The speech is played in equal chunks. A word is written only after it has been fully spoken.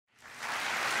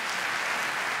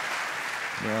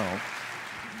Well,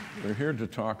 we're here to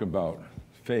talk about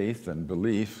faith and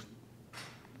belief.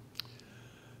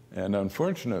 And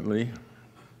unfortunately,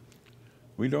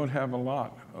 we don't have a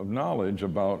lot of knowledge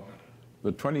about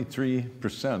the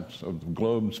 23% of the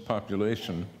globe's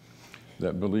population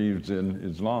that believes in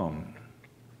Islam.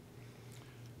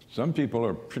 Some people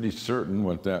are pretty certain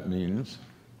what that means.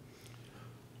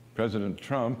 President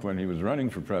Trump, when he was running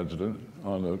for president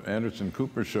on the Anderson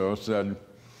Cooper show, said,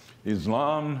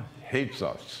 "Islam hates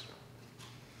us."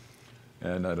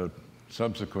 And at a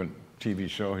subsequent TV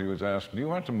show, he was asked, "Do you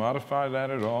want to modify that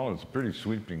at all? It's a pretty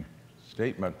sweeping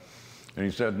statement." And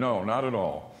he said, "No, not at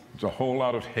all. It's a whole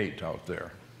lot of hate out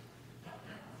there."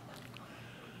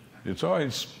 It's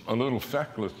always a little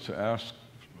feckless to ask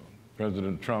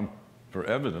President Trump for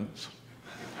evidence.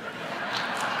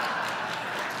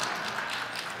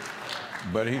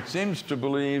 But he seems to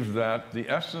believe that the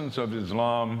essence of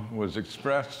Islam was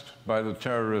expressed by the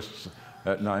terrorists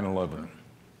at 9/11.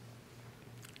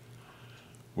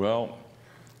 Well,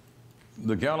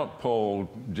 the Gallup poll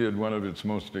did one of its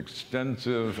most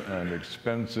extensive and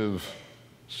expensive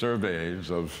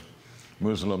surveys of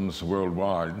Muslims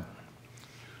worldwide,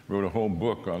 wrote a whole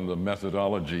book on the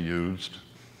methodology used,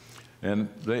 and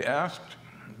they asked,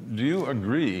 do you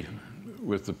agree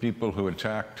with the people who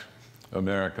attacked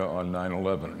America on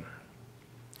 9/11?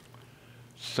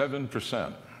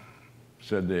 7%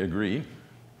 said they agree,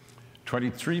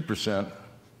 23%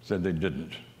 said they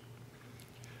didn't.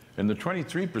 And the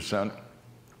 23%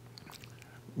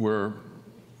 were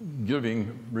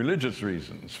giving religious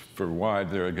reasons for why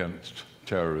they're against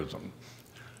terrorism.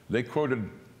 They quoted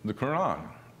the Qur'an,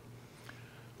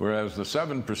 whereas the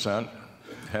 7%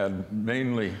 had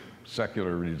mainly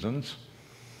secular reasons,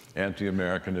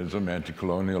 anti-Americanism,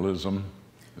 anti-colonialism,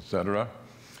 etc.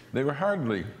 They were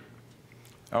hardly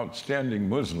outstanding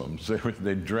Muslims.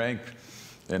 They drank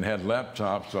and had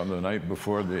laptops on the night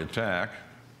before the attack,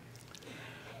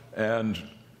 and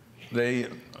they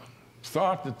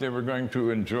thought that they were going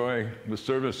to enjoy the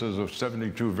services of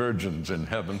 72 virgins in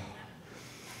heaven,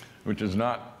 which is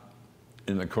not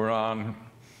in the Quran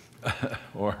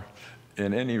or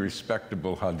in any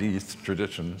respectable hadith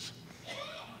traditions.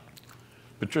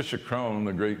 Patricia Crone,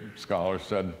 the great scholar,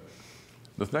 said,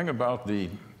 the thing about the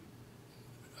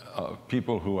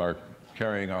people who are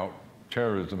carrying out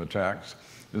terrorism attacks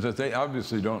is that they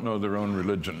obviously don't know their own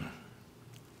religion.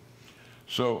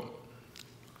 So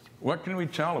what can we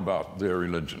tell about their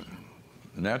religion?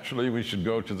 Naturally, we should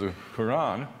go to the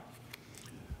Quran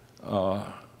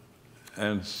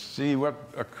and see what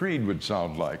a creed would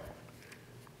sound like.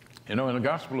 You know, in the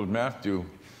Gospel of Matthew,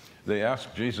 they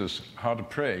ask Jesus how to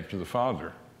pray to the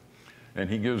Father, and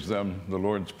he gives them the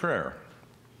Lord's Prayer.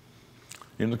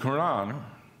 In the Quran,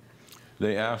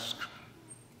 they ask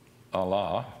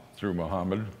Allah, through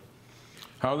Muhammad,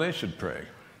 how they should pray.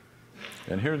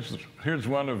 And here's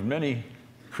one of many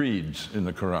creeds in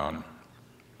the Quran.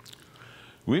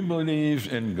 We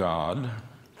believe in God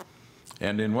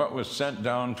and in what was sent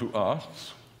down to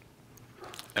us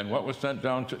and what was sent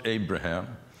down to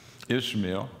Abraham,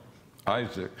 Ishmael,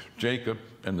 Isaac, Jacob,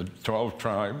 and the 12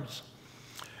 tribes,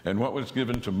 and what was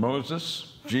given to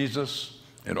Moses, Jesus,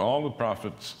 and all the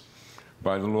prophets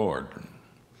by the Lord.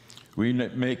 We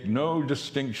make no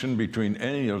distinction between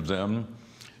any of them,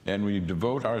 and we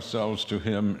devote ourselves to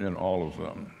him in all of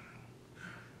them.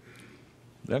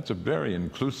 That's a very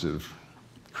inclusive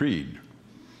creed.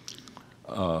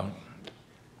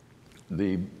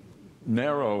 The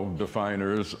narrow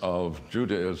definers of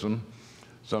Judaism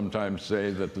sometimes say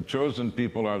that the chosen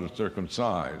people are the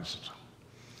circumcised,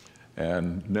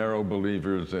 and narrow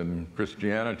believers in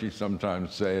Christianity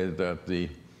sometimes say that the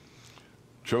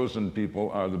chosen people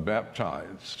are the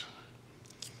baptized.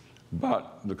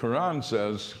 But the Quran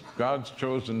says God's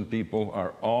chosen people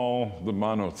are all the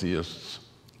monotheists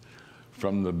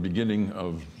from the beginning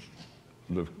of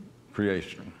the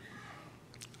creation.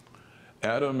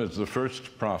 Adam is the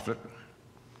first prophet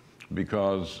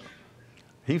because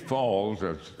he falls,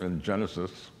 as in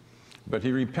Genesis, but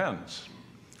he repents,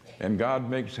 and God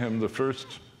makes him the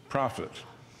first prophet.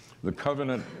 The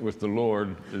covenant with the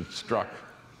Lord is struck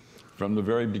from the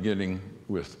very beginning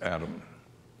with Adam.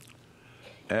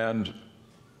 And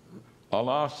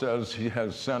Allah says he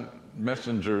has sent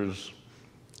messengers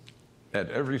at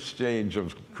every stage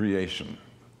of creation.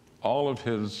 All of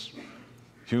his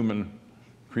human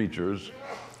creatures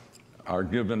are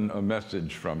given a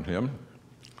message from him.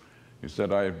 He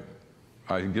said,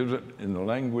 I give it in the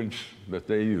language that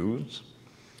they use.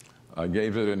 I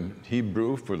gave it in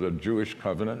Hebrew for the Jewish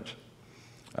covenant.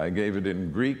 I gave it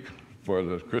in Greek for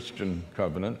the Christian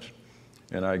covenant.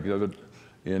 And I give it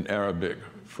in Arabic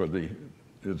for the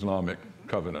Islamic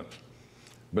covenant,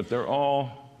 but they're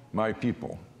all my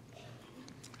people.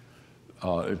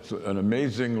 It's an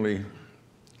amazingly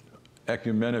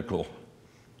ecumenical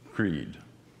creed.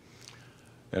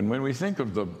 And when we think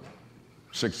of the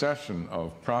succession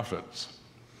of prophets,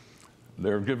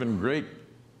 they're given great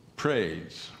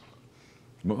praise.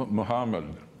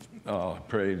 Muhammad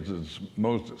praises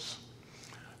Moses.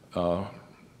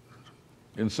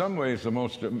 In some ways, the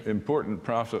most important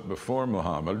prophet before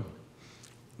Muhammad,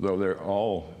 though they're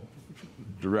all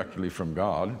directly from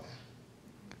God,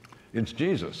 it's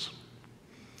Jesus.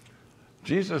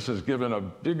 Jesus is given a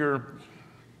bigger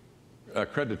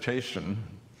accreditation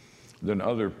than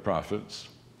other prophets.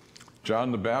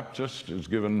 John the Baptist is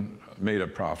made a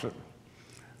prophet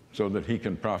so that he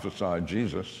can prophesy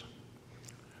Jesus.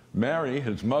 Mary,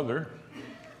 his mother,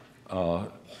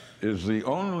 is the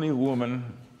only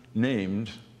woman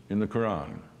named in the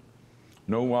Qur'an.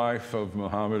 No wife of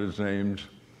Muhammad is named.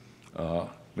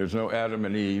 There's no Adam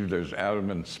and Eve, there's Adam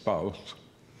and spouse.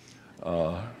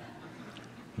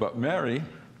 But Mary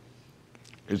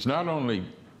is not only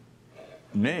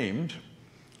named,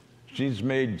 she's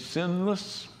made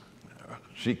sinless.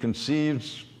 She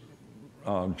conceives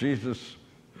Jesus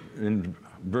in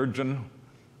virgin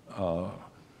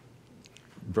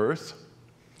birth.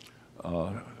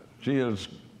 She is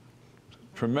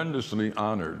tremendously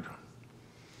honored.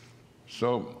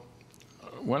 So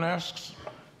one asks,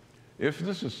 if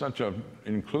this is such an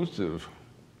inclusive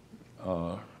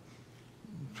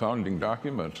founding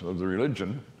document of the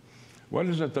religion, what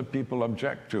is it that people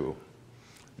object to?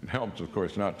 It helps, of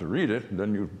course, not to read it,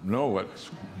 then you know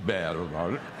what's bad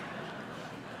about it.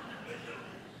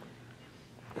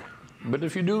 But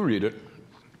if you do read it,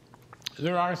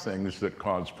 there are things that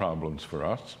cause problems for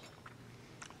us.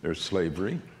 There's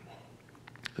slavery,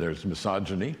 there's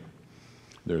misogyny,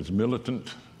 there's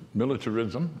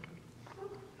militarism.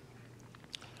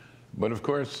 But of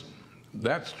course,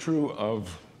 that's true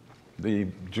of the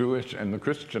Jewish and the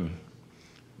Christian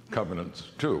covenants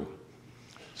too.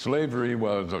 Slavery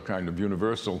was a kind of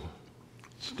universal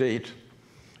state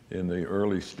in the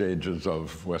early stages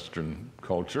of Western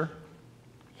culture.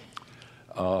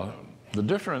 The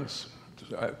difference,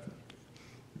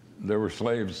 there were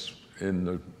slaves in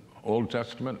the Old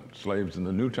Testament, slaves in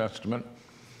the New Testament.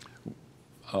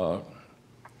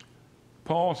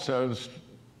 Paul says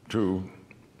to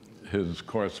his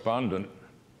correspondent,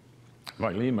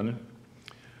 Philemon,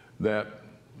 that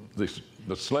the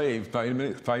slave,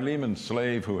 Philemon's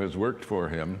slave who has worked for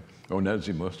him,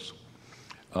 Onesimus,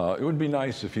 it would be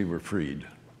nice if he were freed.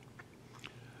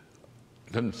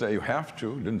 Didn't say you have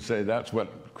to, didn't say that's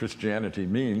what Christianity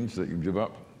means, that you give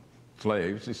up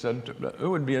slaves. He said it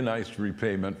would be a nice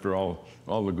repayment for all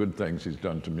the good things he's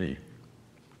done to me.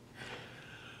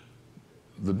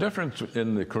 The difference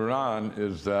in the Quran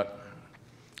is that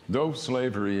though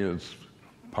slavery is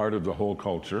part of the whole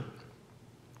culture,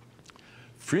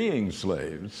 freeing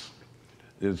slaves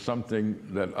is something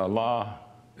that Allah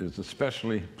is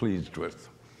especially pleased with.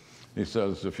 He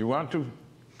says, if you want to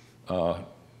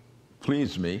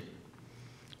please me,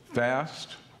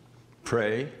 fast,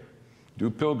 pray,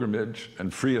 do pilgrimage,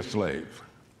 and free a slave.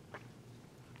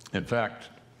 In fact,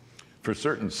 for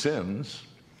certain sins,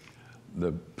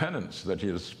 the penance that he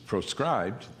has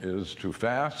prescribed is to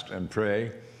fast and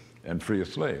pray and free a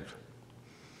slave.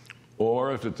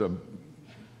 Or if it's a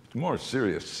more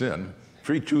serious sin,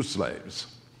 free 2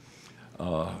 slaves.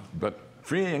 But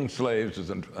freeing slaves is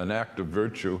an act of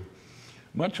virtue,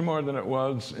 much more than it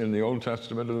was in the Old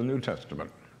Testament or the New Testament.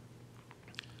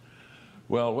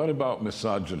 Well, what about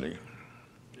misogyny?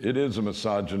 It is a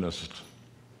misogynist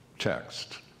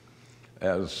text,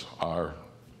 as are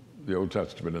the Old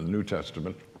Testament and the New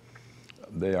Testament.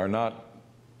 They are not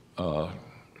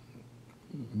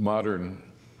modern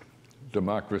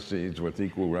democracies with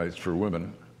equal rights for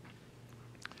women.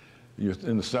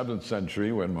 In the 7th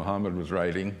century, when Muhammad was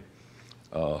writing,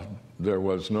 there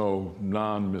was no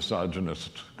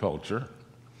non-misogynist culture.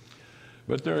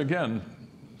 But there are, again,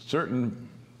 certain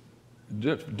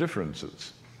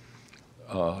differences.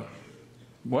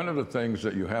 One of the things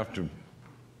that you have to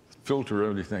filter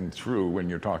everything through when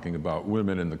you're talking about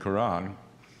women in the Quran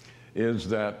is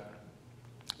that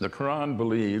the Quran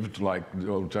believed, like the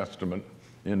Old Testament,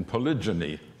 in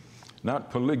polygyny, not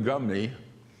polygamy,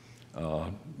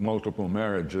 multiple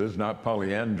marriages, not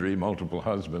polyandry, multiple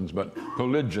husbands, but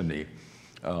polygyny,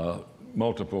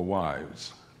 multiple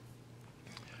wives.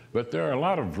 But there are a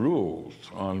lot of rules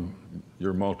on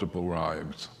your multiple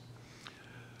wives.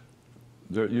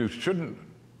 You shouldn't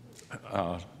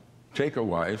take a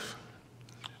wife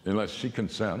unless she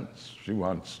consents, she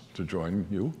wants to join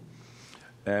you.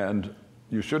 And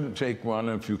you shouldn't take one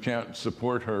if you can't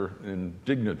support her in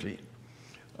dignity.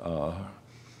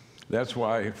 That's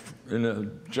why, in a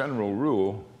general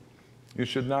rule, you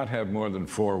should not have more than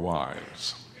 4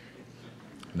 wives.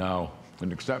 Now,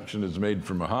 an exception is made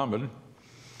for Muhammad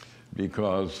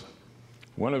because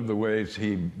one of the ways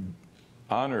he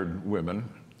honored women,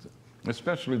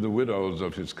 especially the widows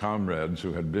of his comrades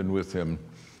who had been with him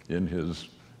in his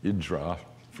hijrah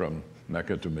from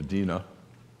Mecca to Medina,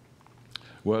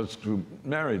 was to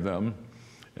marry them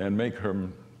and make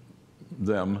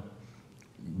them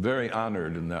very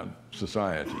honored in that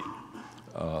society.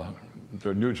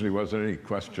 There usually wasn't any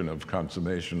question of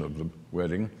consummation of the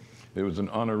wedding. It was an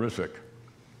honorific.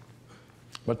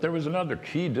 But there was another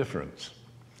key difference.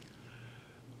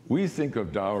 We think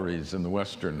of dowries in the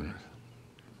Western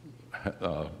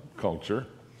culture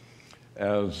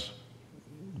as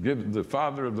the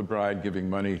father of the bride giving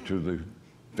money to the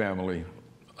family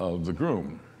of the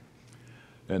groom.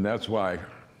 And that's why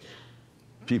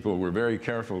people were very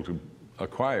careful to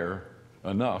acquire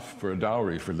enough for a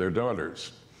dowry for their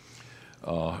daughters.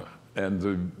 And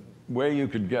the way you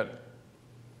could get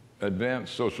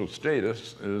advanced social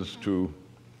status is to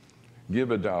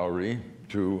give a dowry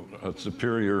to a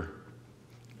superior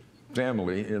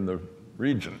family in the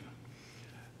region.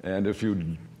 And if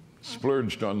you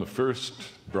splurged on the first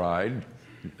bride,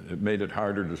 it made it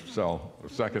harder to sell a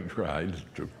second bride,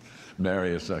 to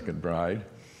marry a second bride,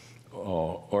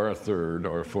 or a third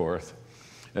or a fourth.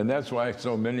 And that's why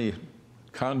so many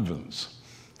convents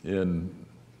in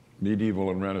medieval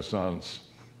and Renaissance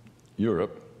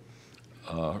Europe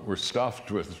were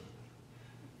stuffed with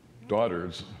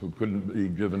daughters who couldn't be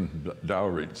given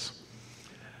dowries.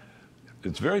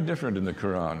 It's very different in the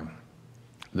Quran.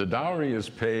 The dowry is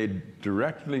paid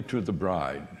directly to the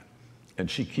bride, and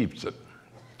she keeps it.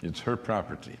 It's her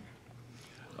property.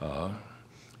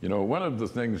 You know, one of the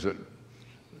things that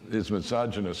is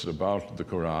misogynist about the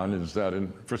Quran is that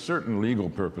for certain legal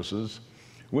purposes,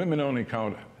 women only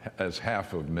count as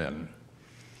half of men.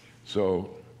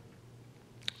 So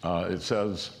it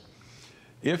says,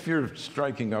 if you're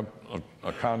striking up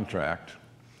a contract,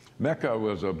 Mecca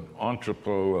was an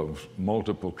entrepot of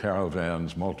multiple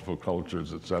caravans, multiple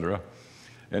cultures, etc.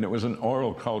 And it was an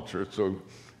oral culture, so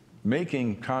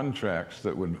making contracts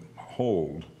that would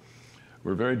hold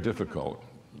were very difficult.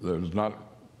 There was not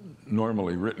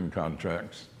normally written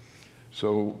contracts.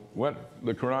 So what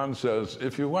the Quran says,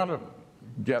 if you want to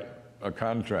get a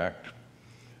contract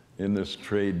in this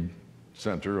trade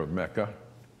center of Mecca,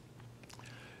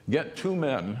 get 2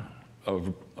 men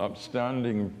of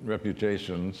outstanding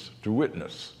reputations to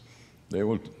witness. They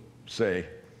will say,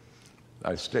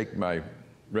 I stake my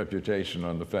reputation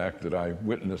on the fact that I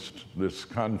witnessed this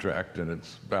contract and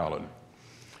it's valid.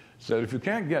 So if you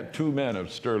can't get 2 men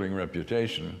of sterling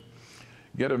reputation,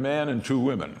 get a man and 2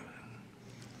 women.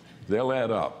 They'll add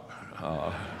up.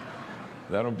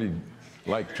 That'll be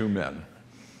like 2 men.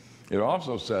 It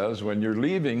also says when you're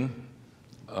leaving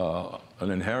an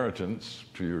inheritance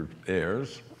to your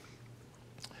heirs,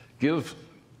 give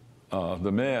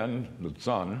the man, the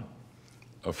son,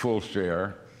 a full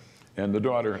share, and the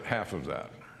daughter half of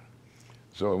that.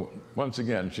 So once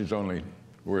again, she's only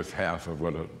worth half of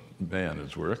what a man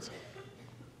is worth.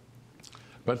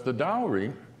 But the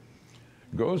dowry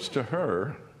goes to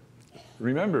her.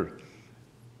 Remember,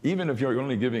 even if you're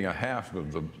only giving a half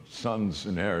of the son's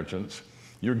inheritance,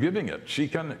 you're giving it. She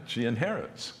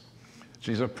inherits.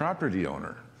 She's a property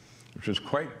owner, which is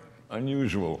quite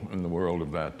unusual in the world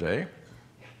of that day.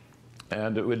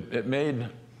 And it made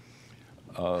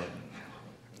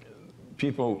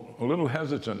people a little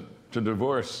hesitant to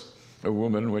divorce a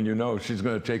woman when you know she's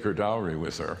going to take her dowry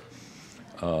with her.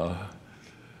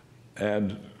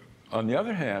 And on the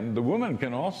other hand, the woman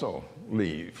can also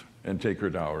leave and take her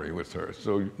dowry with her.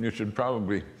 So you should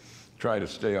probably try to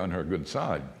stay on her good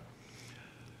side.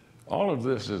 All of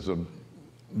this is a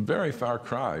very far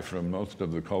cry from most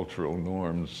of the cultural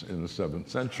norms in the 7th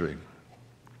century.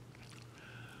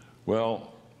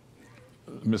 Well,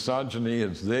 misogyny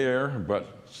is there,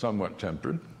 but somewhat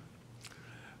tempered.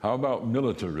 How about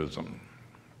militarism?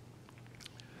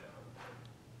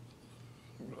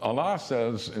 Allah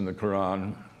says in the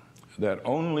Quran that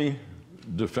only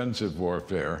defensive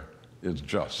warfare is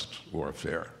just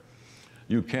warfare.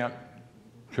 You can't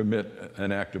commit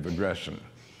an act of aggression,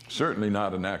 certainly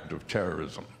not an act of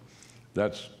terrorism.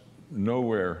 That's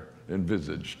nowhere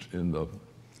envisaged in the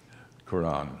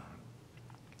Quran.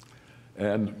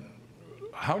 And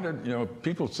how did,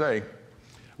 people say,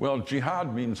 well,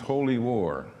 jihad means holy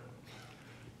war.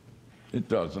 It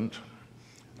doesn't.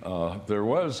 There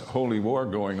was holy war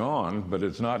going on, but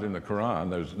it's not in the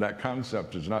Quran. That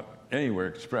concept is not anywhere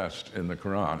expressed in the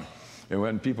Quran. And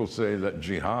when people say that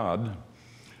jihad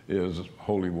is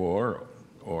holy war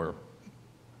or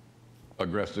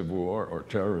aggressive war or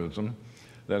terrorism,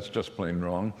 that's just plain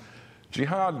wrong.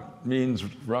 Jihad means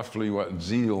roughly what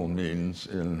zeal means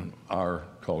in our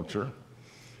culture.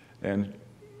 And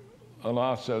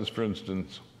Allah says, for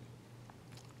instance,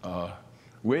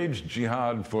 wage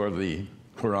jihad for the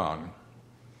Quran.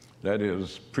 That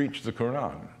is, preach the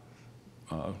Quran,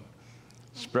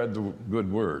 spread the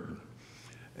good word.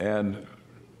 And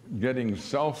getting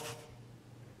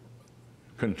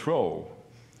self-control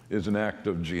is an act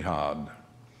of jihad.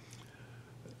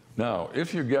 Now,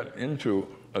 if you get into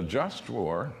a just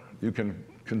war, you can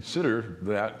consider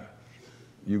that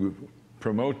you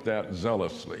promote that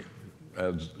zealously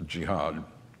as jihad.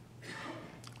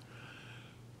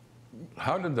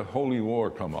 How did the holy war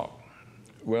come up?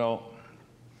 Well,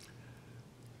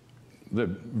 the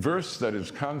verse that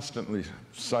is constantly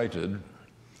cited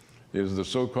is the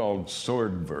so-called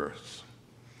sword verse.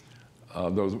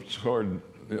 The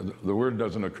word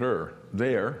doesn't occur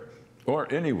there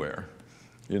or anywhere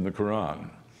in the Quran.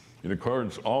 It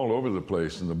occurs all over the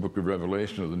place in the book of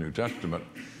Revelation of the New Testament,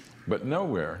 but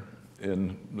nowhere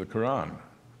in the Quran.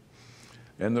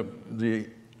 And the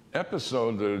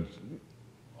episode that is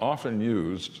often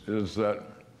used is that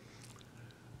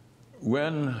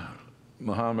when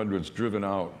Muhammad was driven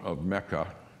out of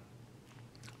Mecca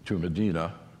to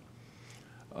Medina,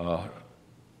 and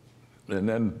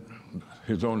then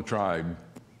his own tribe,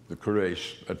 the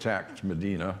Quraysh, attacked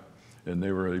Medina, and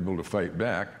they were able to fight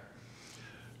back.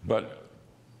 But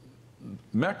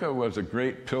Mecca was a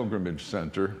great pilgrimage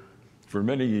center for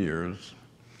many years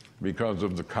because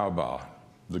of the Kaaba,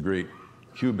 the great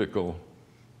cubical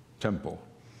temple,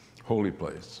 holy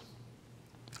place.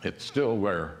 It's still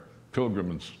where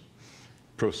pilgrims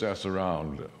process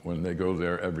around when they go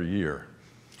there every year.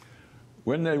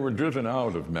 When they were driven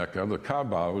out of Mecca, the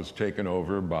Kaaba was taken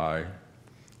over by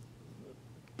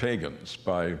pagans,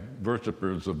 by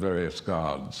worshippers of various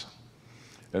gods.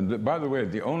 And by the way,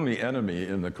 the only enemy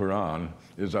in the Quran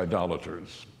is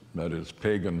idolaters, that is,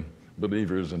 pagan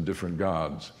believers in different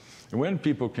gods. And when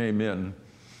people came in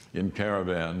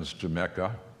caravans to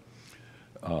Mecca,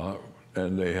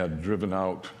 and they had driven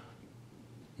out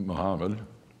Muhammad,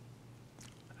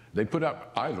 they put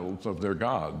up idols of their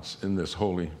gods in this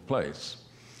holy place.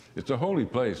 It's a holy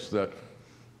place that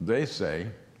they say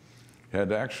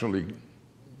had actually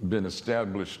been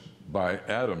established by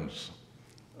Adam's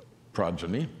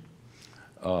progeny.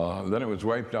 Then it was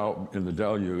wiped out in the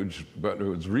deluge, but it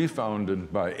was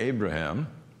refounded by Abraham.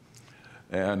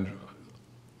 And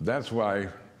that's why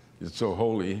it's so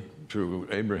holy to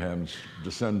Abraham's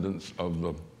descendants of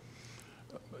the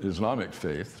Islamic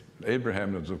faith.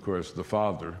 Abraham is, of course, the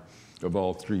father of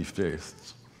all three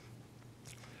faiths.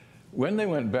 When they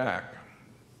went back,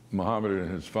 Muhammad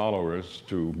and his followers,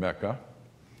 to Mecca,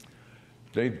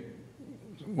 they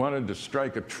wanted to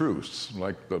strike a truce,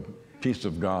 like the peace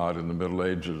of God in the Middle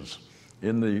Ages,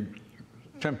 in the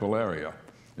temple area,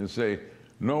 and say,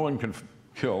 no one can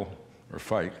kill or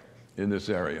fight in this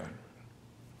area.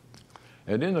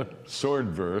 And in the sword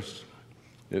verse,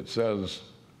 it says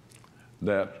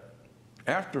that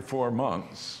after 4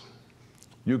 months,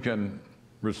 you can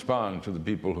respond to the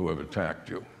people who have attacked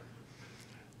you.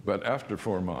 But after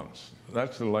 4 months,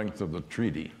 that's the length of the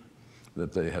treaty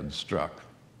that they had struck.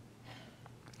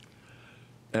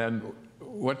 And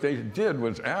what they did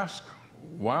was ask,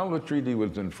 while the treaty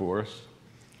was in force,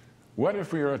 what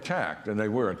if we are attacked? And they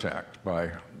were attacked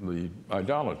by the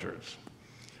idolaters.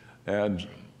 And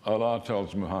Allah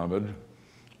tells Muhammad,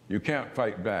 you can't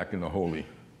fight back in the holy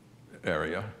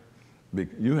area.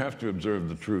 You have to observe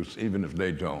the truce, even if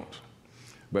they don't.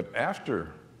 But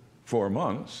after 4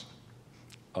 months,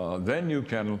 then you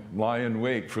can lie in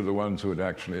wait for the ones who had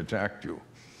actually attacked you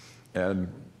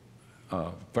and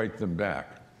fight them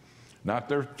back. Not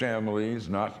their families,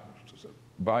 not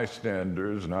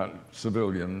bystanders, not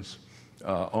civilians,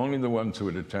 only the ones who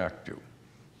had attacked you.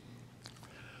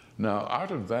 Now,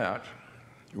 out of that,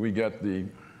 we get the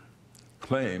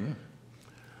claim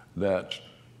that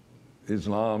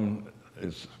Islam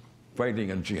is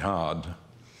fighting a jihad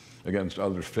against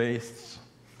other faiths.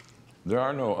 There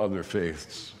are no other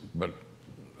faiths but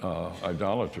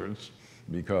idolaters,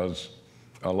 because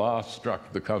Allah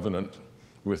struck the covenant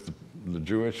with the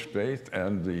Jewish faith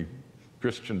and the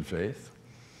Christian faith,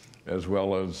 as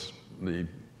well as the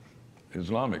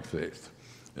Islamic faith.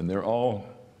 And they're all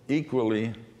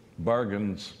equally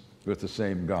bargains with the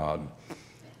same God.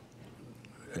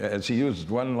 As he used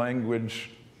one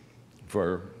language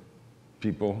for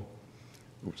people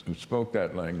who spoke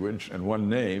that language, and one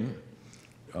name,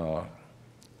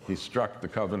 He struck the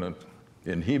covenant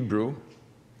in Hebrew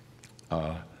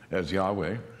as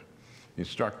Yahweh. He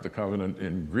struck the covenant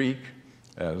in Greek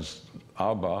as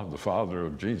Abba, the father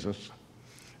of Jesus.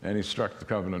 And he struck the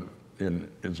covenant in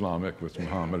Islamic with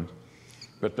Muhammad.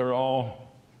 But they're all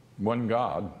one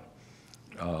God,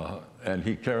 and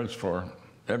he cares for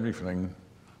everything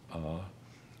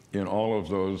in all of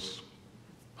those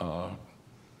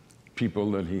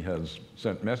people that he has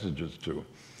sent messages to.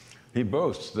 He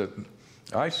boasts that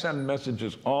I send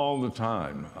messages all the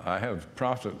time. I have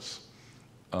prophets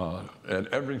at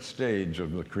every stage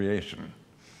of the creation.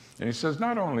 And he says,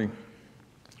 not only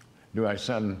do I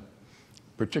send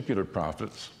particular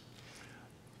prophets,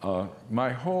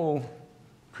 my whole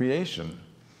creation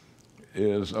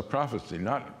is a prophecy.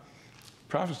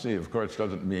 Prophecy, of course,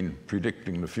 doesn't mean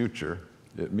predicting the future.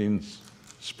 It means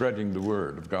spreading the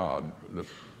word of God,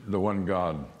 the one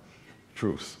God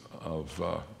truth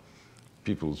of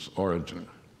people's origin.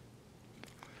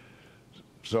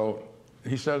 So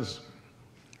he says,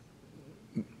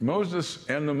 Moses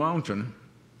and the mountain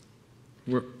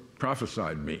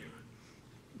prophesied me.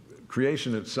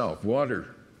 Creation itself,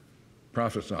 water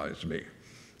prophesies me.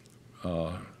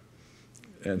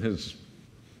 And his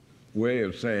way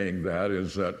of saying that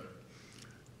is that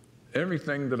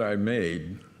everything that I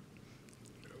made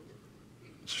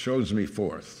shows me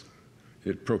forth.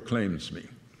 It proclaims me.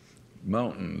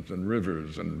 Mountains and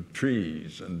rivers and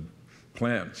trees and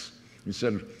plants. He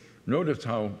said, notice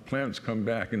how plants come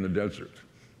back in the desert.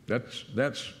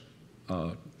 That's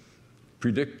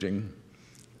predicting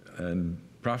and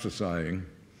prophesying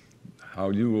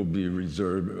how you will be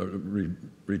returned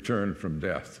from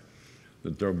death,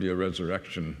 that there'll be a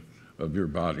resurrection of your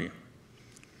body.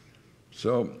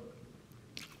 So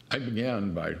I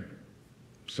began by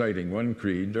citing one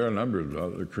creed. There are a number of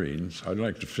other creeds. I'd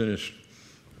like to finish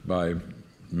by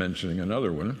mentioning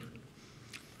another one.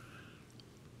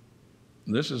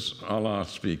 This is Allah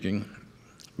speaking.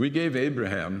 We gave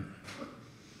Abraham,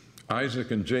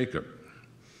 Isaac, and Jacob,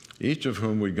 each of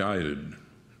whom we guided,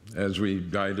 as we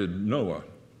guided Noah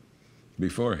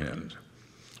beforehand.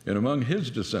 And among his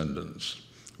descendants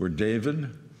were David,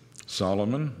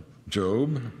 Solomon,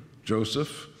 Job,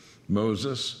 Joseph,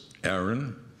 Moses,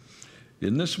 Aaron.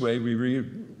 In this way we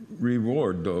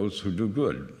reward those who do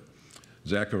good.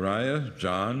 Zechariah,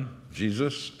 John,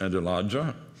 Jesus, and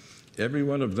Elijah, every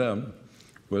one of them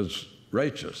was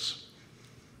righteous.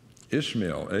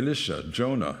 Ishmael, Elisha,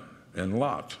 Jonah, and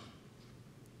Lot.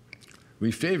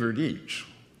 We favored each,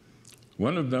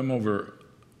 one of them over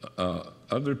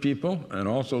other people, and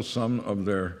also some of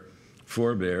their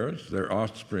forebears, their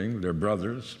offspring, their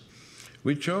brothers.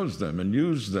 We chose them and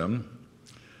used them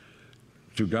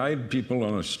to guide people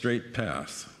on a straight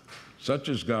path. Such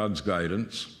is God's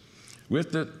guidance.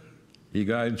 With it, he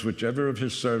guides whichever of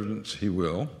his servants he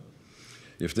will.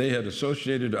 If they had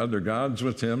associated other gods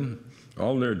with him,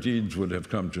 all their deeds would have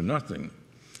come to nothing.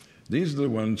 These are the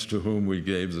ones to whom we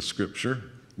gave the scripture,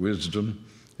 wisdom,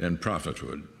 and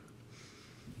prophethood.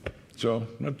 So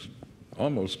that's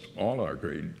almost all our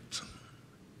creeds.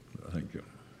 Thank you.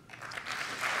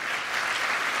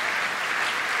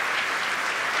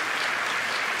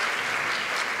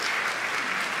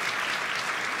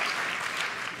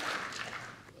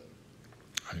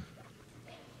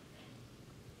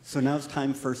 So now it's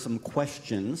time for some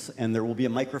questions, and there will be a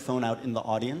microphone out in the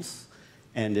audience.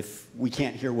 And if we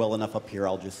can't hear well enough up here,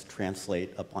 I'll just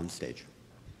translate up on stage.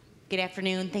 Good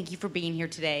afternoon. Thank you for being here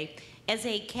today. As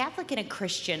a Catholic and a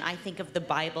Christian, I think of the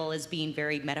Bible as being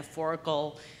very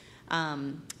metaphorical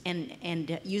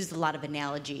and used a lot of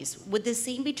analogies. Would the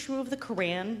same be true of the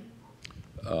Qur'an?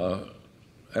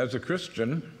 As a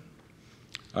Christian,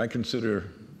 I consider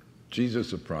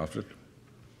Jesus a prophet.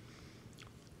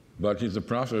 But he's a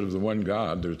prophet of the one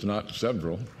God. There's not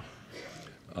several.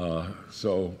 As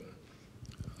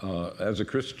a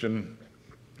Christian,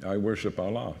 I worship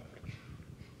Allah.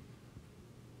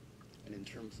 And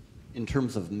in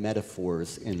terms of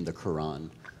metaphors in the Quran,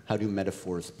 how do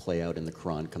metaphors play out in the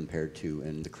Quran compared to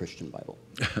in the Christian Bible?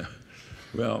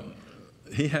 Well,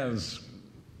 he has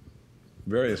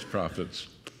various prophets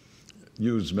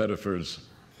use metaphors.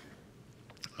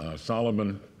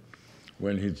 Solomon,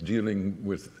 when he's dealing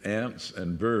with ants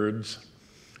and birds,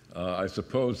 I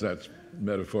suppose that's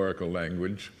metaphorical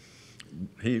language.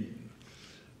 He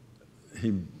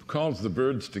calls the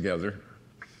birds together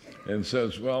and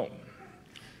says, well,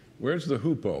 where's the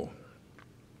hoopoe?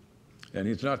 And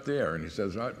he's not there. And he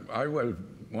says, I would have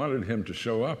wanted him to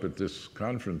show up at this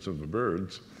conference of the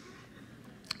birds.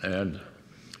 And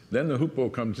then the hoopoe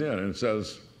comes in and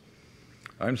says,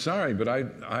 I'm sorry, but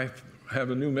I have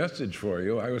a new message for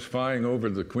you. I was flying over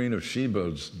the Queen of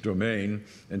Sheba's domain,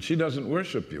 and she doesn't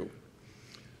worship you.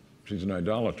 She's an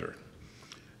idolater.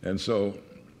 And so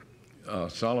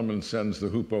Solomon sends the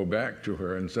hoopoe back to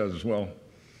her and says, well,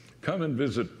 come and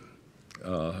visit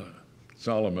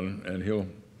Solomon, and he'll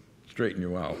straighten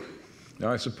you out.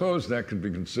 Now, I suppose that could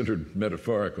be considered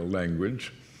metaphorical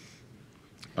language,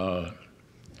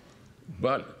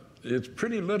 but it's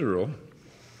pretty literal,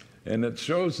 and it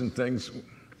shows in things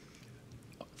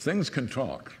can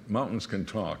talk, mountains can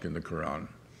talk in the Quran.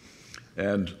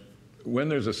 And when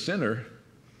there's a sinner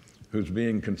who's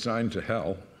being consigned to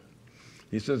hell,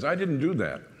 he says, I didn't do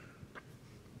that.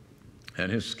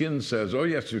 And his skin says, oh,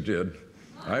 yes, you did.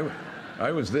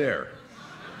 I was there.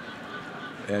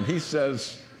 And he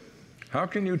says, how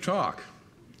can you talk?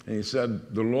 And he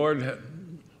said, the Lord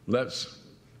lets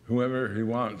whoever he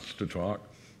wants to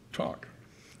talk.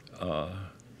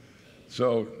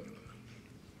 So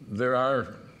there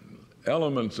are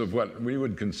elements of what we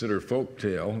would consider folk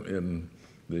tale in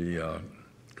the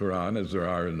Quran, as there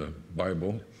are in the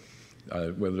Bible,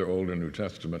 whether Old or New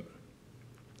Testament.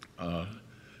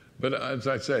 But as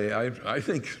I say, I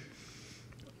think,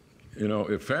 you know,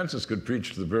 if Francis could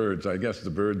preach to the birds, I guess the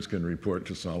birds can report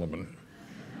to Solomon.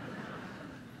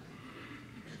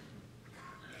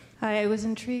 Hi, I was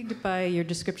intrigued by your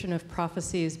description of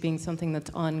prophecy as being something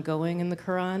that's ongoing in the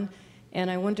Quran,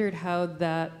 and I wondered how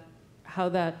that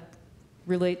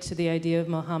relates to the idea of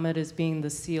Muhammad as being the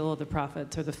seal of the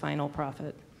prophets, or the final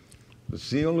prophet. The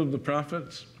seal of the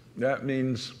prophets, that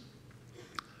means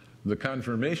the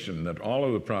confirmation that all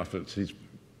of the prophets, he's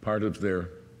part of their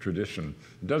tradition.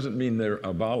 It doesn't mean they're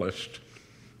abolished.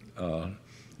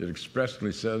 It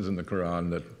expressly says in the Quran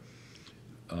that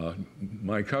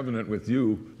my covenant with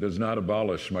you does not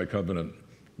abolish my covenant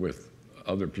with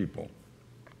other people.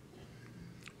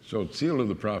 So seal of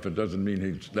the prophet doesn't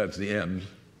mean that's the end.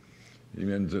 It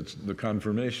means it's the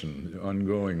confirmation, the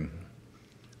ongoing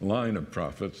line of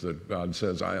prophets that God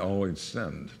says, I always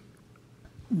send.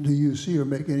 Do you see or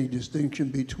make any distinction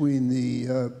between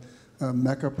the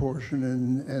Mecca portion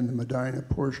and the Medina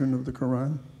portion of the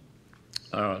Quran?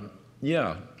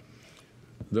 Yeah.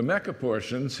 The Mecca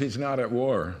portions, he's not at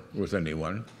war with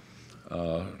anyone.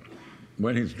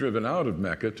 When he's driven out of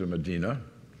Mecca to Medina,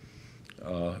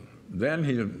 then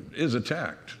he is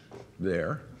attacked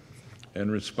there and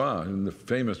responds in the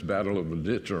famous Battle of the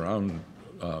Ditch around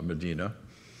Medina,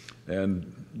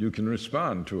 and you can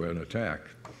respond to an attack.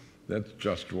 That's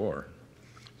just war.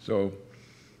 So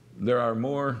there are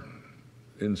more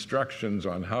instructions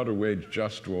on how to wage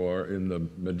just war in the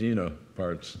Medina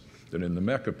parts than in the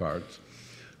Mecca parts.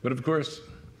 But of course,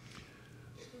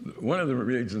 one of the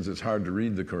reasons it's hard to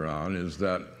read the Quran is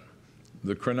that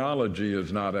the chronology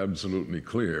is not absolutely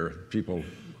clear. People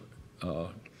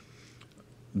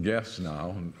guess now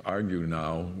and argue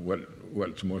now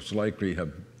what's most likely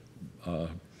have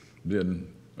been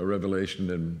a revelation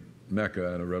in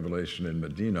Mecca and a revelation in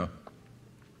Medina.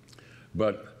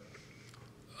 But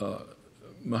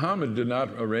Muhammad did not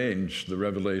arrange the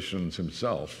revelations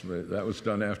himself. That was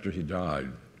done after he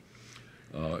died.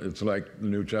 It's like the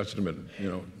New Testament, you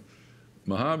know.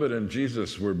 Muhammad and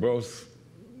Jesus were both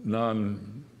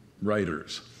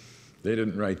non-writers. They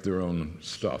didn't write their own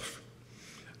stuff.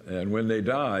 And when they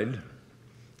died,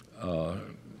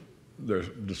 their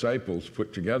disciples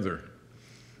put together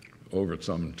over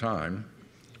some time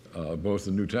both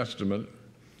the New Testament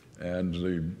and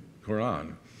the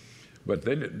Quran. But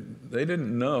they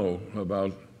didn't know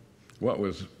about what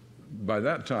was, by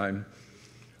that time,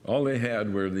 all they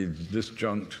had were these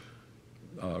disjunct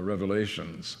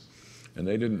revelations, and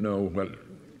they didn't know what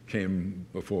came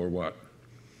before what.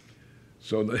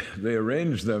 So they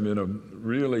arranged them in a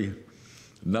really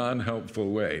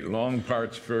non-helpful way. Long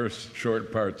parts first,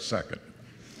 short parts second.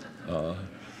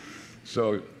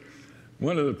 So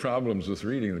one of the problems with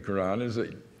reading the Quran is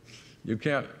that you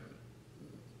can't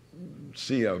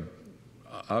see an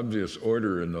obvious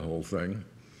order in the whole thing.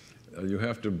 You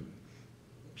have to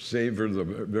savor the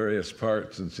various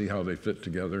parts and see how they fit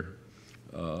together.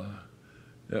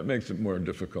 That makes it more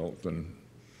difficult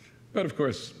but of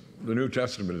course, the New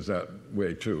Testament is that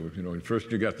way too. You know, first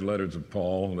you got the letters of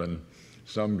Paul, then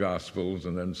some Gospels,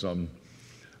 and then some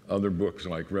other books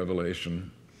like Revelation.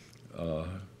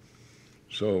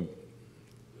 So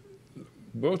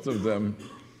both of them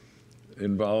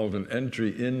involve an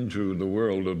entry into the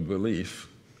world of belief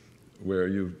where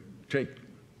you take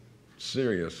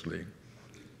seriously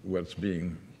what's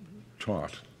being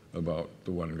taught about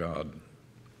the one God.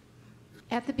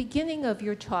 At the beginning of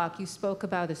your talk, you spoke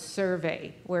about a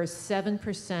survey where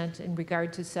 7% in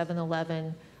regard to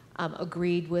 7/11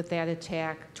 agreed with that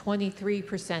attack.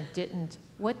 23% didn't.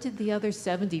 What did the other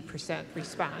 70%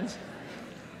 respond?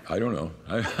 I don't know.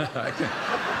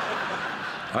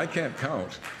 I can't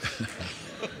count.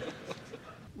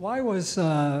 Why was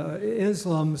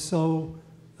Islam so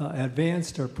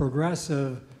advanced or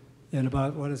progressive in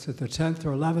about, what is it, the 10th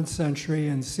or 11th century,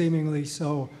 and seemingly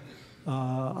so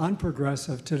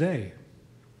unprogressive today?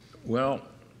 Well,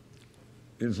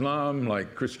 Islam,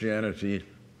 like Christianity,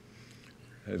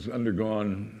 has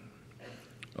undergone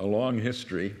a long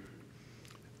history,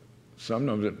 some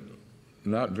of it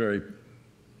not very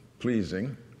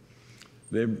pleasing.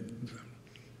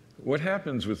 What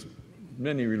happens with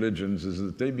many religions is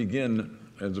that they begin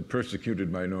as a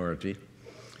persecuted minority,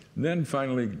 then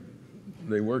finally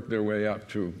they work their way up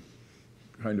to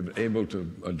kind of able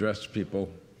to address people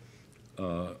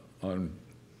on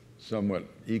somewhat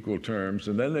equal terms,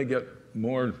 and then they get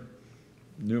more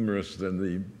numerous than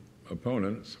the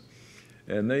opponents,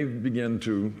 and they begin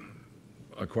to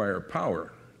acquire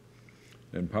power,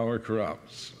 and power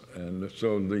corrupts. And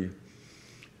so the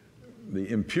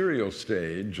imperial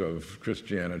stage of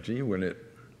Christianity, when it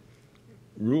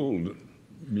ruled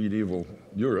medieval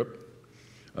Europe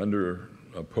under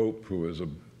a pope who was a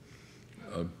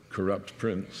corrupt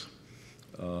prince,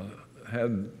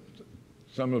 had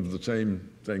some of the same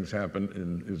things happen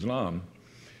in Islam.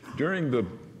 During the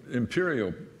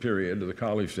imperial period, the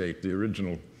caliphate,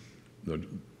 the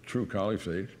true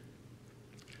caliphate,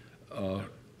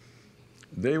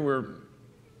 they were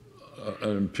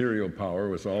an imperial power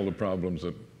with all the problems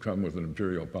that come with an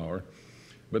imperial power,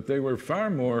 but they were far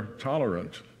more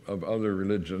tolerant of other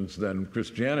religions than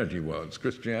Christianity was.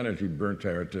 Christianity burnt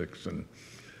heretics and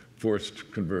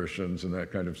forced conversions and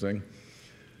that kind of thing.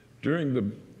 During the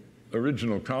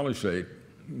original caliphate,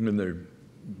 when their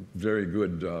very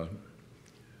good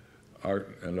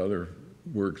art and other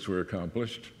works were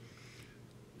accomplished,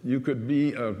 you could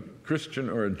be a Christian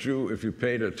or a Jew if you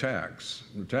paid a tax.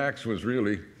 The tax was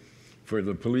really for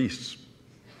the police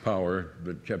power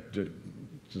that kept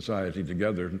society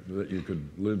together that you could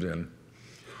live in.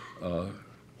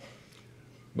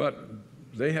 But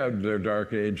they had their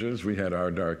dark ages, we had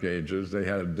our dark ages. They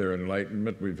had their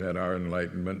enlightenment, we've had our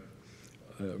enlightenment.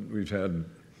 We've had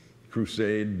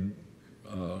crusade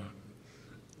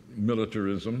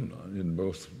militarism in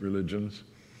both religions.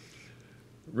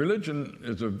 Religion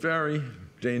is a very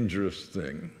dangerous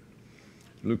thing.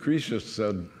 Lucretius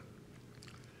said,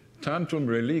 "Tantum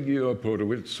religio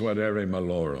potuit suadere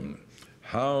malorum."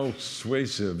 How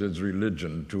suasive is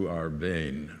religion to our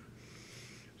bane.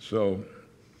 So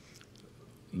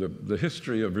the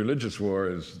history of religious war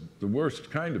is the worst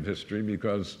kind of history,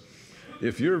 because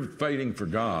if you're fighting for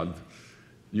God,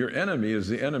 your enemy is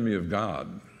the enemy of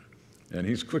God, and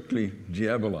he's quickly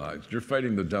diabolized. You're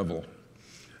fighting the devil,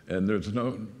 and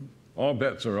all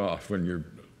bets are off when you're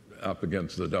up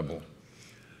against the devil.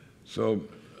 So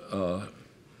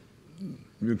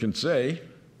you can say,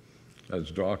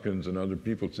 as Dawkins and other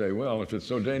people say, well, if it's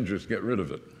so dangerous, get rid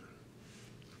of it.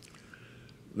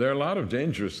 There are a lot of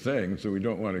dangerous things that we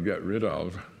don't want to get rid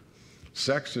of.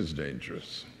 Sex is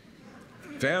dangerous.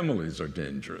 Families are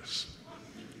dangerous.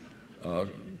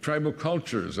 Tribal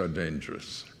cultures are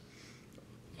dangerous.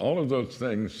 All of those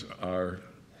things are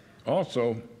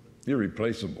also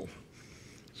irreplaceable.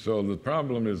 So the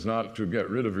problem is not to get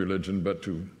rid of religion, but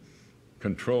to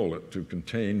control it, to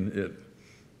contain it,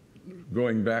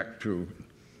 going back to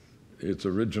its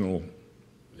original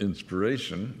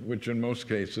inspiration, which in most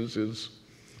cases is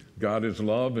God is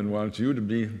love and wants you to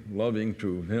be loving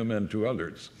to him and to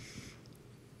others.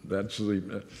 That's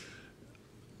the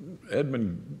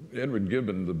Edward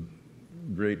Gibbon, the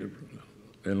great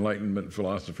Enlightenment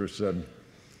philosopher, said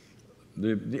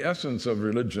the essence of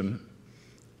religion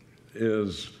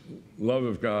is love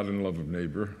of God and love of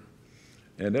neighbor,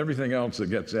 and everything else that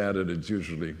gets added is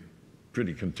usually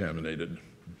pretty contaminated.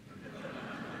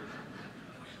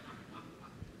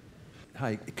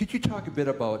 Hi, could you talk a bit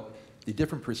about the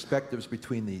different perspectives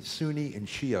between the Sunni and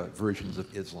Shia versions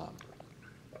of Islam?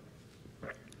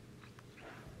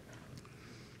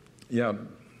 Yeah,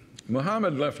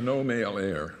 Muhammad left no male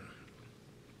heir.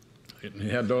 He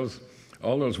had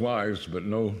all those wives, but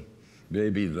no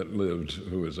baby that lived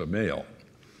who was a male.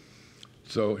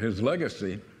 So his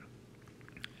legacy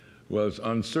was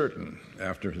uncertain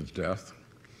after his death.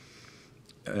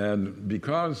 And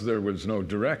because there was no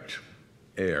direct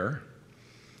heir,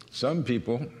 some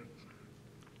people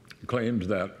claimed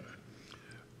that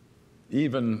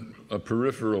even a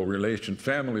peripheral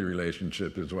family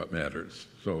relationship is what matters.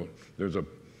 So there's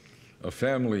a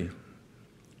family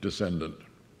descendant.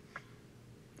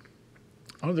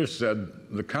 Others said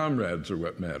the comrades are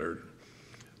what mattered.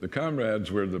 the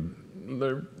comrades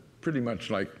they're pretty much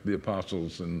like the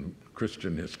apostles in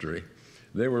Christian history.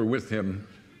 They were with him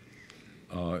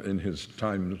in his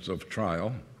times of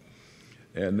trial,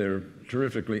 and they're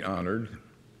terrifically honored,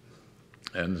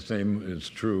 and the same is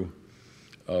true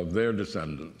of their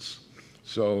descendants.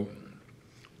 So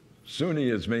Sunni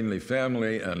is mainly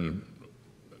family, and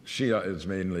Shia is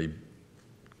mainly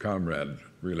comrade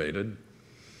related,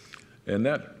 and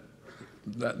that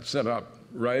set up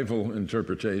rival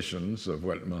interpretations of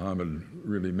what Muhammad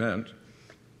really meant.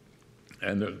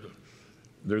 And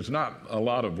there's not a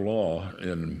lot of law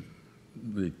in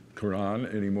the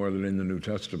Quran any more than in the New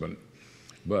Testament,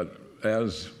 but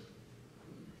as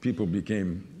people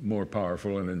became more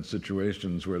powerful and in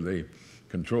situations where they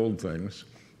controlled things,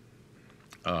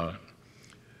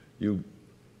 you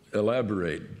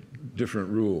elaborate different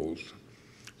rules.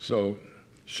 So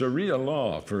Sharia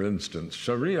law, for instance,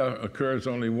 Sharia occurs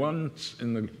only once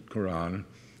in the Quran,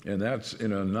 and that's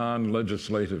in a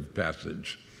non-legislative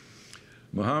passage.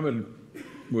 Muhammad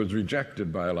was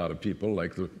rejected by a lot of people,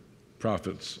 like the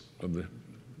prophets of the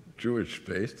Jewish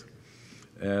faith,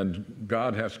 and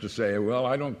God has to say, well,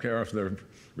 I don't care if they're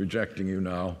rejecting you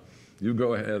now. You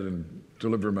go ahead and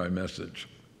deliver my message.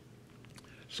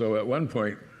 So at one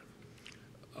point,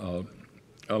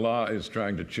 Allah is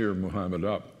trying to cheer Muhammad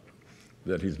up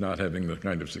that he's not having the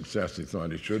kind of success he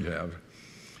thought he should have.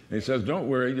 And he says, don't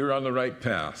worry, you're on the right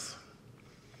path,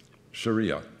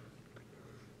 Sharia.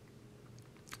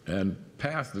 And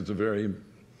path is a very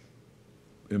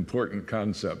important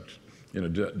concept in a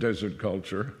desert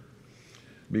culture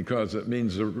because it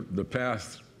means the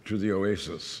path to the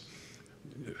oasis.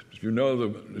 If you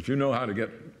know how to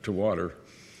get to water,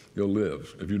 you'll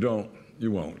live. If you don't,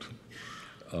 you won't.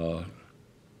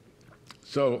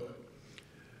 So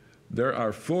there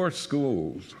are 4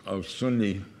 schools of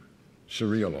Sunni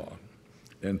Sharia law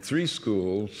and 3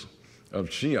 schools of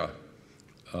Shia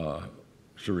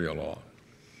Sharia law.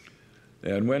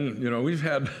 And when, we've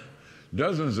had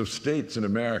dozens of states in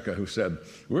America who said,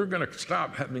 we're going to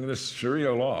stop having this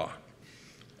Sharia law.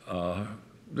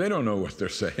 They don't know what they're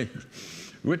saying.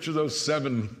 Which of those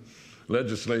 7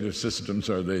 legislative systems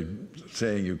are they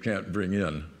saying you can't bring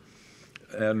in?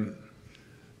 And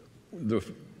the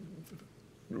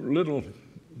little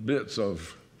bits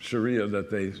of Sharia that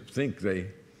they think they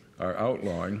are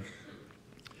outlawing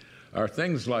are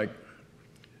things like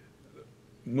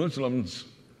Muslims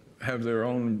have their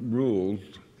own rules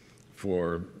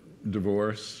for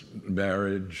divorce,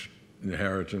 marriage,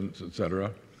 inheritance,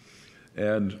 etc.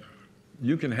 And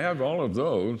you can have all of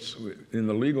those in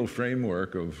the legal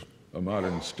framework of a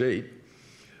modern state.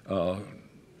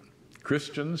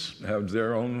 Christians have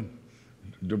their own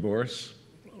divorce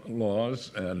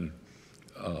laws and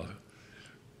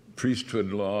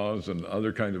priesthood laws and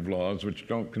other kind of laws which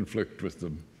don't conflict with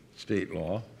the state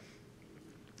law.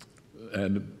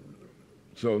 And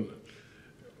so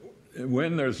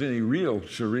when there's any real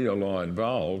Sharia law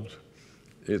involved,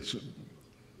 it's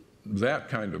that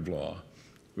kind of law,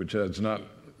 which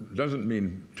doesn't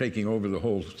mean taking over the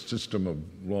whole system of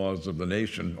laws of the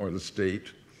nation or the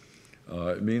state.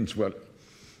 It means what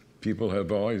people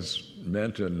have always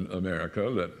meant in America,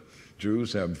 that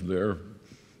Jews have their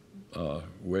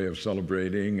way of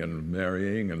celebrating and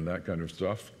marrying and that kind of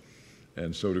stuff,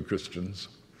 and so do Christians.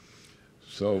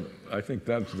 So I think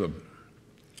that's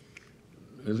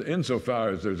insofar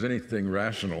as there's anything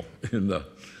rational in the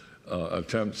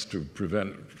attempts to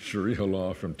prevent Sharia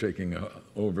law from taking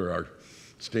over our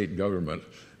state government,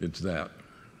 it's that.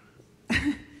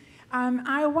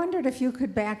 I wondered if you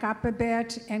could back up a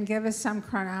bit and give us some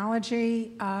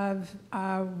chronology of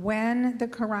when the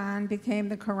Quran became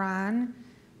the Quran,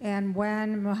 and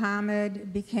when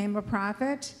Muhammad became a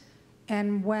prophet,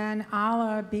 and when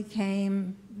Allah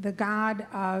became the God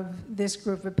of this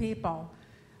group of people.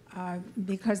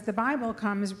 Because the Bible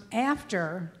comes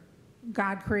after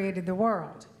God created the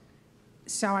world.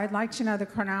 So I'd like to know the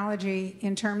chronology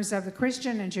in terms of the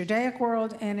Christian and Judaic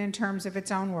world and in terms of its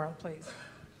own world, please.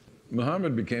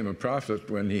 Muhammad became a prophet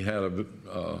when he had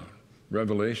a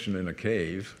revelation in a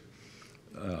cave,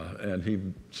 and he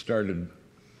started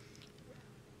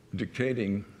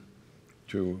dictating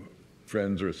to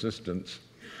friends or assistants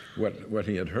what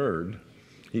he had heard.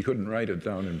 He couldn't write it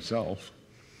down himself.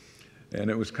 And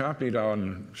it was copied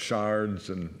on shards,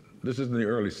 and this is in the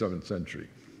early 7th century,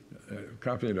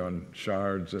 copied on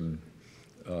shards and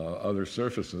other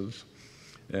surfaces.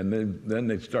 And then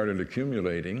they started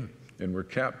accumulating and were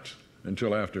kept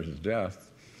until after his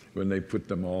death, when they put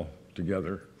them all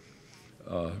together.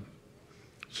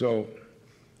 So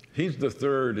he's the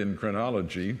third in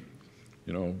chronology.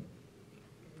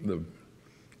 The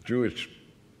Jewish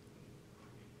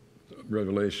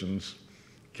revelations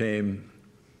came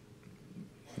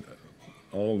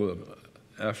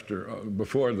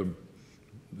before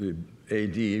the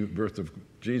AD birth of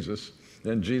Jesus,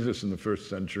 then Jesus in the 1st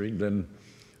century, then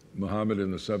Muhammad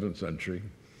in the 7th century.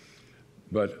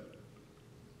 But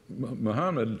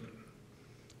Muhammad,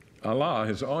 Allah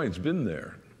has always been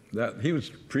there. That he was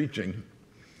preaching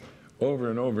over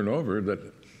and over and over that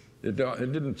it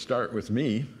didn't start with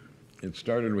me, it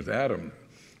started with Adam.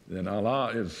 And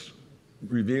Allah is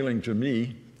revealing to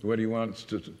me what he wants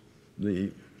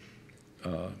the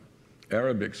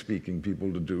Arabic-speaking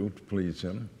people to do to please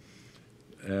him.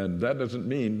 And that doesn't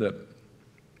mean that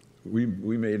we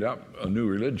made up a new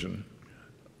religion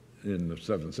in the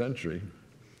 7th century.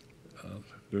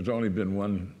 There's only been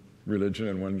one religion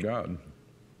and one God.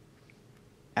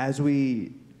 As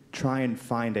we try and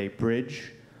find a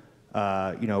bridge,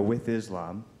 with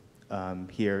Islam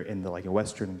here in the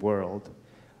Western world,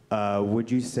 would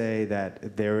you say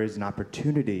that there is an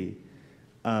opportunity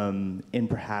in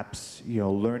perhaps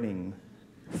learning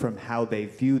from how they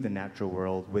view the natural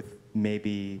world with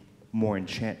maybe more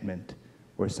enchantment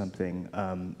or something,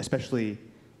 especially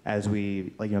as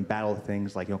we battle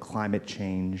things like climate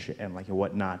change and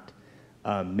whatnot?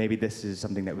 Maybe this is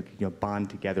something that we could bond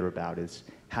together about, is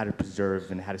how to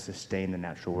preserve and how to sustain the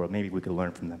natural world. Maybe we could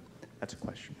learn from them. That's a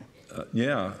question.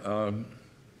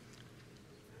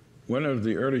 One of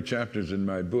the early chapters in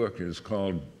my book is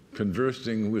called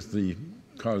Conversing with the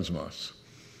Cosmos.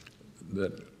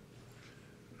 That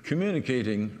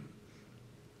communicating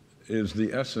is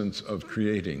the essence of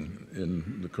creating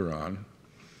in the Quran.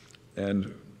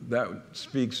 And that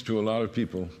speaks to a lot of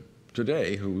people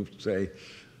today who say,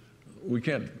 we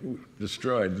can't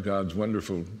destroy God's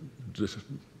wonderful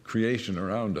creation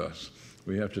around us.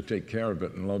 We have to take care of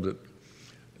it and love it.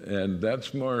 And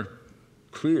that's more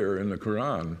clear in the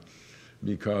Quran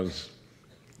because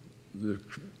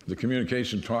the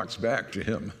communication talks back to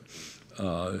him.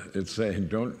 It's saying,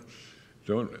 don't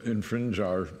infringe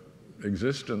our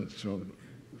existence,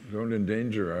 don't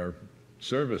endanger our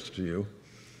service to you.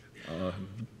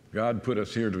 God put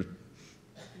us here to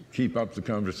keep up the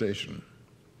conversation.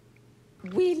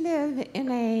 We live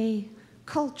in a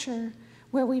culture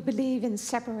where we believe in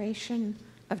separation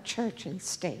of church and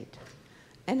state.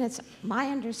 And it's my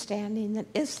understanding that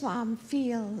Islam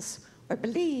feels or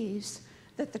believes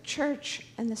that the church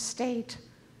and the state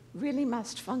really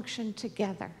must function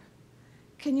together.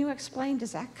 Can you explain,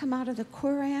 does that come out of the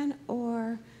Quran,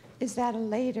 or is that a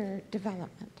later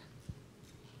development?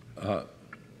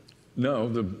 No,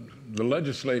 the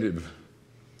legislative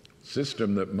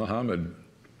system that Muhammad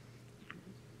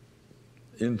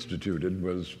instituted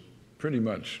was pretty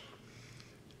much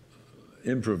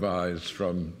improvised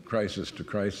from crisis to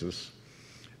crisis.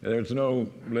 There's no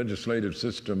legislative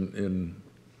system in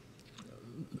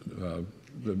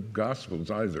the Gospels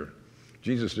either.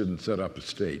 Jesus didn't set up a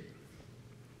state.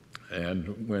 And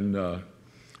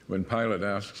when Pilate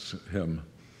asks him,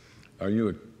 "Are you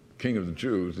a king of the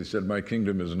Jews?" he said, "My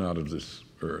kingdom is not of this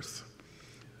earth."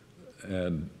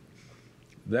 And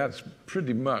that's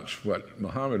pretty much what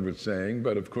Muhammad was saying,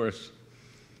 but of course,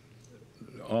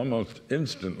 almost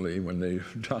instantly when they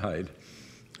died,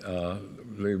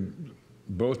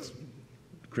 both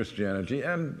Christianity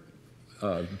and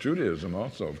Judaism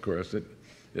also, of course,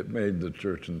 it made the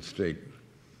church and state,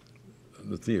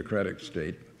 the theocratic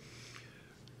state.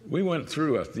 We went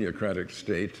through a theocratic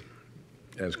state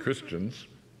as Christians.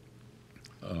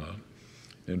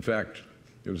 In fact,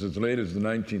 it was as late as the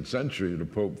 19th century the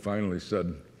Pope finally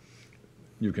said,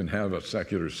 you can have a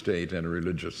secular state and a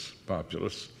religious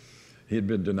populace. He had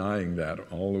been denying that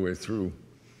all the way through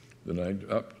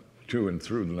up to and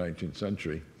through the 19th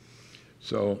century.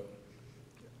 So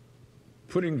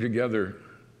putting together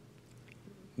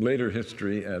later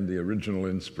history and the original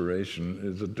inspiration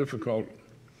is a difficult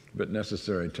but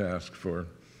necessary task for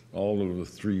all of the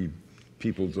three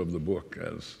peoples of the book,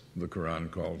 as the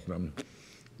Quran calls them,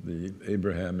 the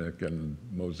Abrahamic and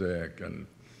Mosaic and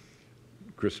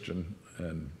Christian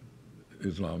and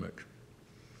Islamic.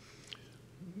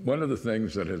 One of the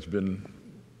things that has been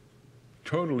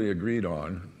totally agreed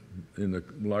on in the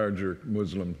larger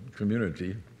Muslim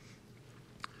community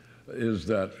is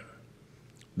that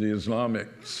the Islamic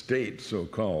state,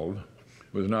 so-called,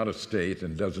 was not a state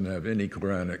and doesn't have any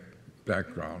Quranic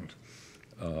background.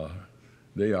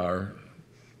 They are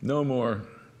no more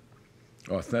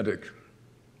authentic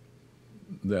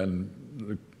than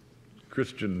the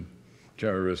Christian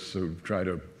terrorists who try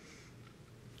to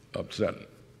upset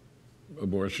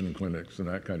abortion clinics and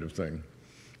that kind of thing.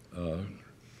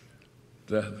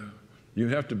 That you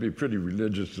have to be pretty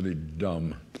religiously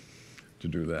dumb to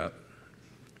do that.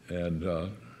 And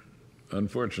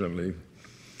unfortunately.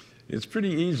 It's pretty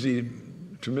easy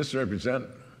to misrepresent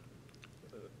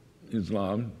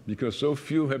Islam because so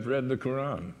few have read the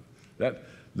Quran.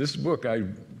 This book I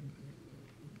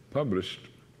published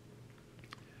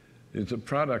is a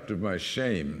product of my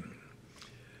shame.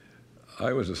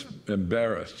 I was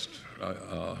embarrassed.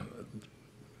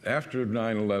 After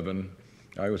 9/11,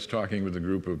 I was talking with a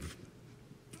group of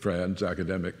friends,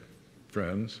 academic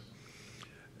friends,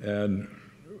 and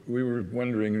we were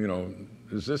wondering,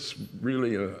 is this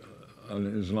really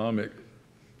an Islamic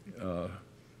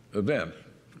event,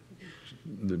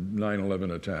 the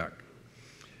 9/11 attack?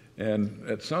 And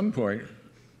at some point,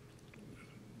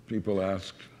 people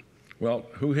asked, well,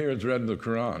 who here has read the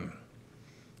Quran?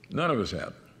 None of us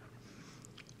had.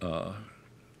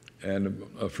 And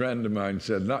a friend of mine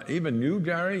said, not even you,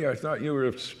 Garry? I thought you were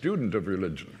a student of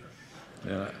religion.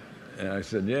 And I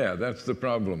said, yeah, that's the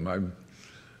problem.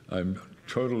 I'm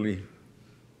totally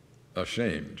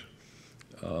ashamed.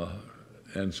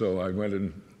 And so I went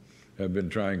and have been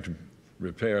trying to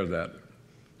repair that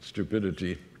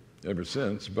stupidity ever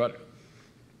since. But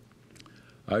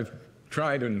I've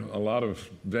tried in a lot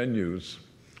of venues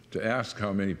to ask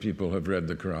how many people have read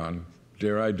the Quran.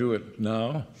 Dare I do it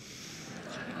now?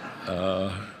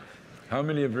 How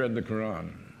many have read the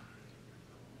Quran?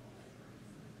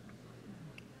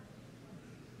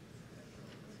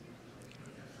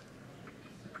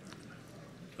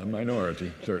 A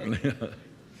minority, certainly.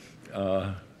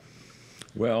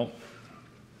 Well,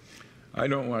 I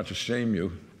don't want to shame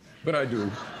you, but I do.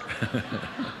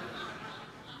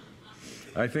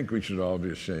 I think we should all be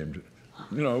ashamed.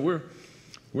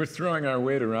 We're throwing our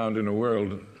weight around in a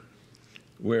world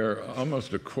where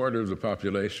almost a quarter of the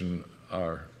population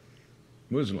are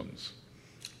Muslims.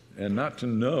 And not to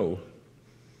know,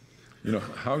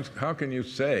 how can you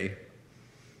say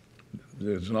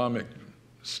the Islamic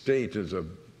State is a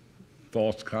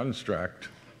false construct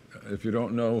if you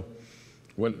don't know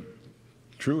what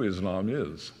true Islam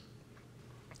is?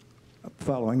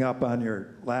 Following up on your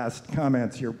last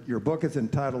comments, your book is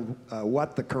entitled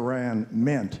What the Qur'an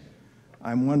Meant.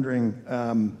 I'm wondering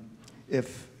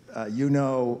if you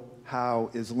know how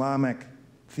Islamic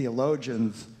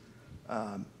theologians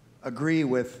agree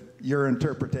with your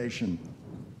interpretation.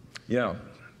 Yeah,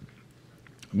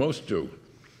 most do.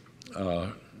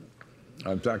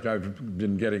 In fact, I've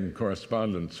been getting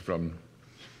correspondence from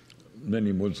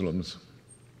many Muslims.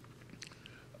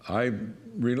 I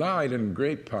relied in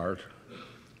great part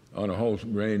on a whole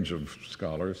range of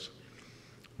scholars,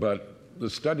 but the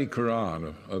Study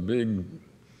Quran, a big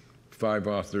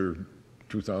 5-author,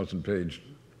 2,000-page,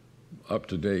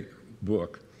 up-to-date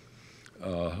book,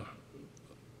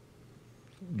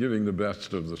 giving the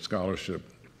best of the scholarship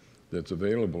that's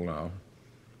available now.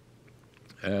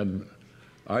 And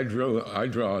I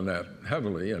draw on that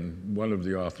heavily, and one of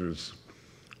the authors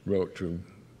wrote to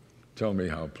tell me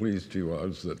how pleased he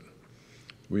was that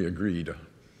we agreed.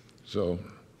 So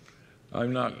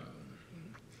I'm not,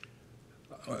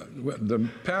 the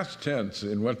past tense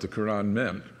in What the Qur'an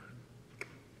Meant,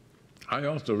 I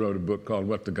also wrote a book called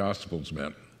What the Gospels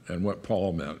Meant and What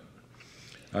Paul Meant.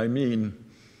 I mean,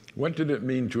 what did it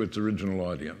mean to its original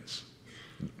audience?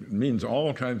 It means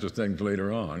all kinds of things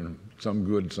later on, some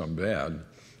good, some bad,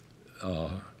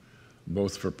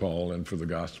 both for Paul and for the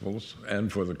Gospels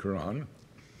and for the Quran.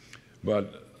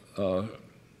 But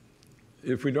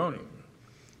if we don't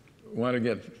want to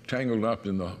get tangled up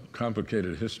in the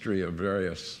complicated history of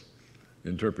various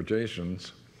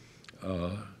interpretations,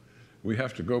 we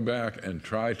have to go back and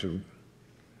try to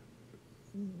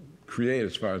create,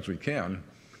 as far as we can,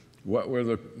 what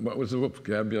was the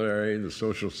vocabulary, the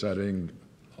social setting,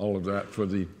 all of that for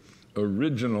the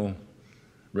original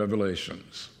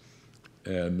revelations.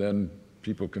 And then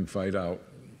people can fight out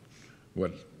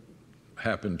what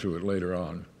happened to it later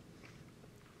on.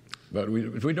 But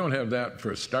if we don't have that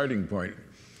for a starting point,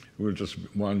 we'll just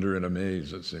wander in a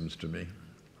maze, it seems to me.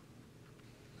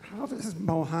 How does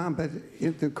Muhammad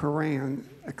in the Quran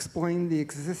explain the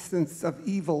existence of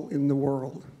evil in the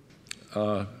world?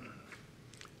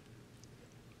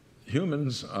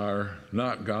 Humans are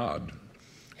not God.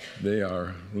 They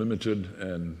are limited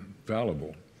and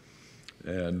fallible,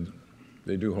 and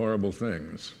they do horrible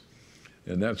things.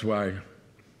 And that's why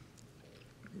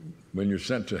when you're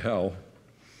sent to hell,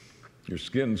 your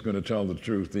skin's going to tell the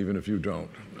truth even if you don't.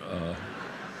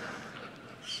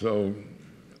 So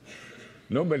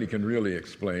nobody can really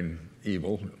explain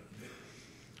evil,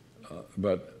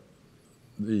 but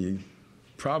the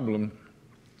problem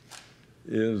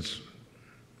is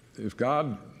if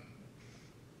God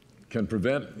can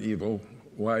prevent evil,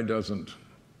 why doesn't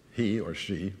he or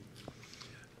she?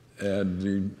 And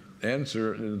the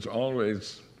answer is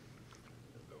always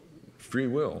free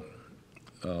will.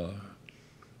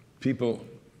 People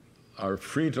are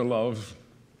free to love,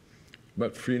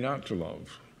 but free not to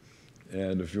love.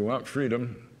 And if you want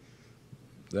freedom,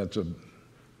 that's a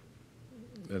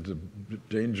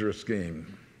dangerous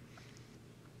game.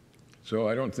 So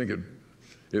I don't think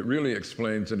it really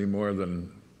explains any more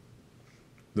than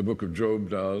the book of Job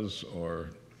does,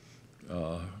 or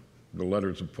the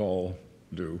letters of Paul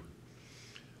do.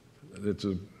 It's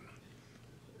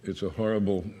a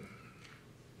horrible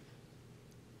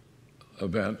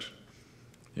event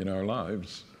in our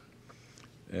lives,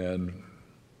 and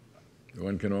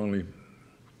one can only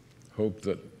hope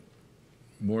that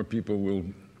more people will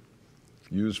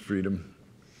use freedom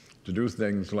to do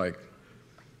things like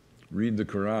read the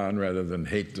Qur'an rather than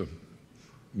hate the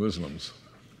Muslims.